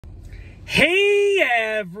Hey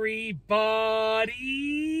everybody,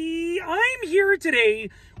 I'm here today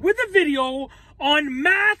with a video on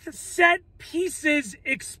math set pieces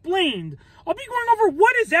explained. I'll be going over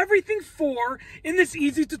what is everything for in this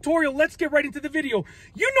easy tutorial. Let's get right into the video.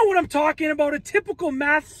 You know what I'm talking about, a typical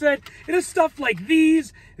math set. It is stuff like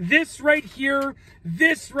these, this right here,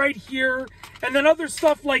 and then other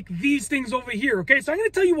stuff like these things over here, okay? So I'm going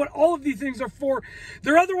to tell you what all of these things are for.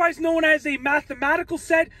 They're otherwise known as a mathematical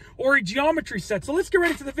set or a geometry set. So let's get right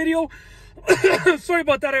into the video. Sorry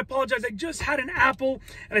about that, I apologize. I just had an apple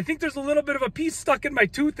and I think there's a little bit of a piece stuck in my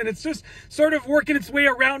tooth and it's just sort of working its way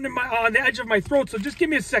around in on the edge of my throat. So just give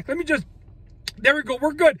me a sec. Let me just, there we go,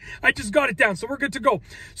 we're good. I just got it down, so we're good to go.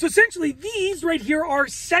 So essentially these right here are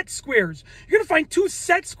set squares. You're gonna find two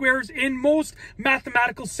set squares in most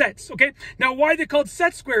mathematical sets, okay? Now why are they called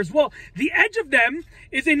set squares? Well, the edge of them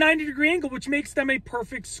is a 90-degree angle, which makes them a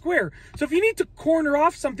perfect square. So if you need to corner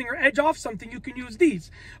off something or edge off something, you can use these,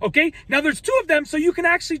 okay? Now there's two of them, so you can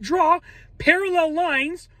actually draw parallel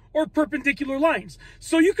lines or perpendicular lines.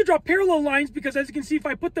 So you could draw parallel lines because, as you can see, if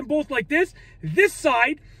I put them both like this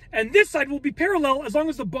side and this side will be parallel as long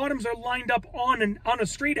as the bottoms are lined up on a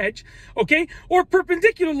straight edge, okay? Or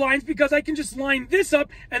perpendicular lines because I can just line this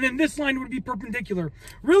up and then this line would be perpendicular.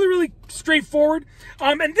 Really, really straightforward.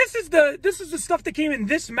 And this is the stuff that came in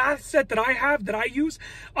this math set that I have, that I use.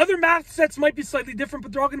 Other math sets might be slightly different,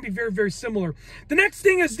 but they're all going to be very, very similar. The next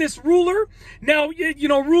thing is this ruler. Now, you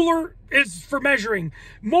know, ruler is for measuring.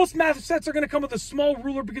 Most math sets are going to come with a small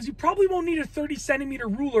ruler because you probably won't need a 30-centimeter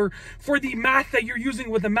ruler for the math that you're using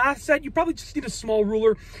with a math set. You probably just need a small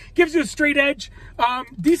ruler. Gives you a straight edge,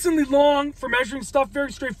 decently long for measuring stuff,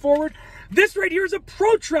 very straightforward. This right here is a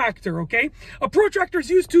protractor, okay? A protractor is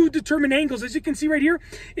used to determine angles. As you can see right here,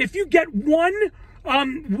 if you get one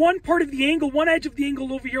part of the angle, one edge of the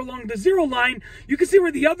angle over here along the zero line, you can see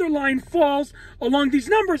where the other line falls along these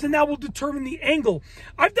numbers, and that will determine the angle.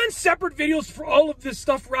 I've done separate videos for all of this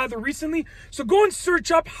stuff rather recently, so go and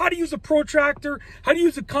search up how to use a protractor, how to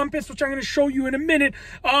use a compass, which I'm going to show you in a minute,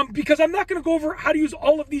 because I'm not going to go over how to use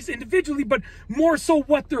all of these individually, but more so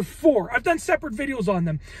what they're for. I've done separate videos on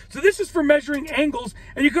them. So this is for measuring angles,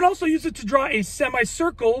 and you can also use it to draw a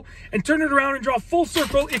semicircle and turn it around and draw a full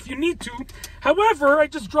circle if you need to. However, I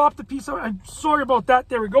just dropped a piece. I'm sorry about that.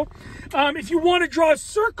 There we go. If you want to draw a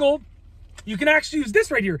circle, you can actually use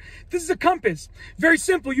this right here. This is a compass. Very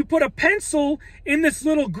simple. You put a pencil in this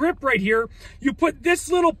little grip right here. You put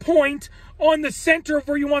this little point on the center of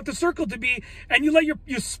where you want the circle to be, and you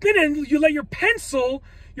spin it, and you let your pencil's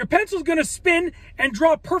going to spin and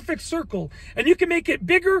draw a perfect circle. And you can make it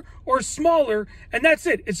bigger or smaller, and that's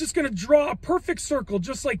it. It's just going to draw a perfect circle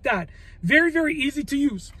just like that. Very, very easy to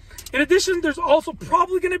use. In addition, there's also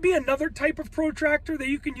probably going to be another type of protractor that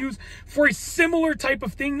you can use for a similar type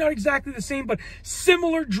of thing. Not exactly the same, but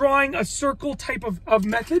similar drawing a circle type of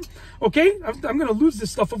method. Okay, I'm going to lose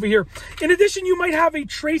this stuff over here. In addition, you might have a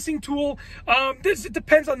tracing tool. It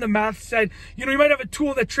depends on the math set. You know, you might have a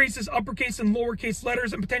tool that traces uppercase and lowercase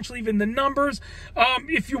letters and potentially even the numbers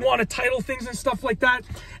if you want to title things and stuff like that.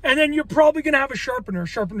 And then you're probably going to have a sharpener. A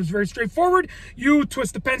sharpener is very straightforward. You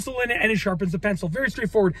twist the pencil in it and it sharpens the pencil. Very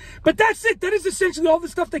straightforward. But that's it. That is essentially all the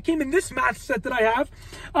stuff that came in this math set that I have.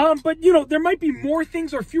 But, you know, there might be more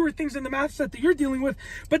things or fewer things in the math set that you're dealing with.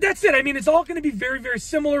 But that's it. I mean, it's all going to be very, very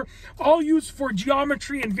similar. All used for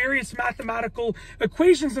geometry and various mathematical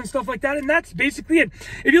equations and stuff like that. And that's basically it.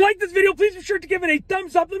 If you like this video, please be sure to give it a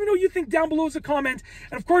thumbs up. Let me know what you think down below as a comment.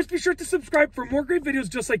 And, of course, be sure to subscribe for more great videos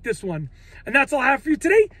just like this one. And that's all I have for you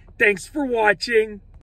today. Thanks for watching.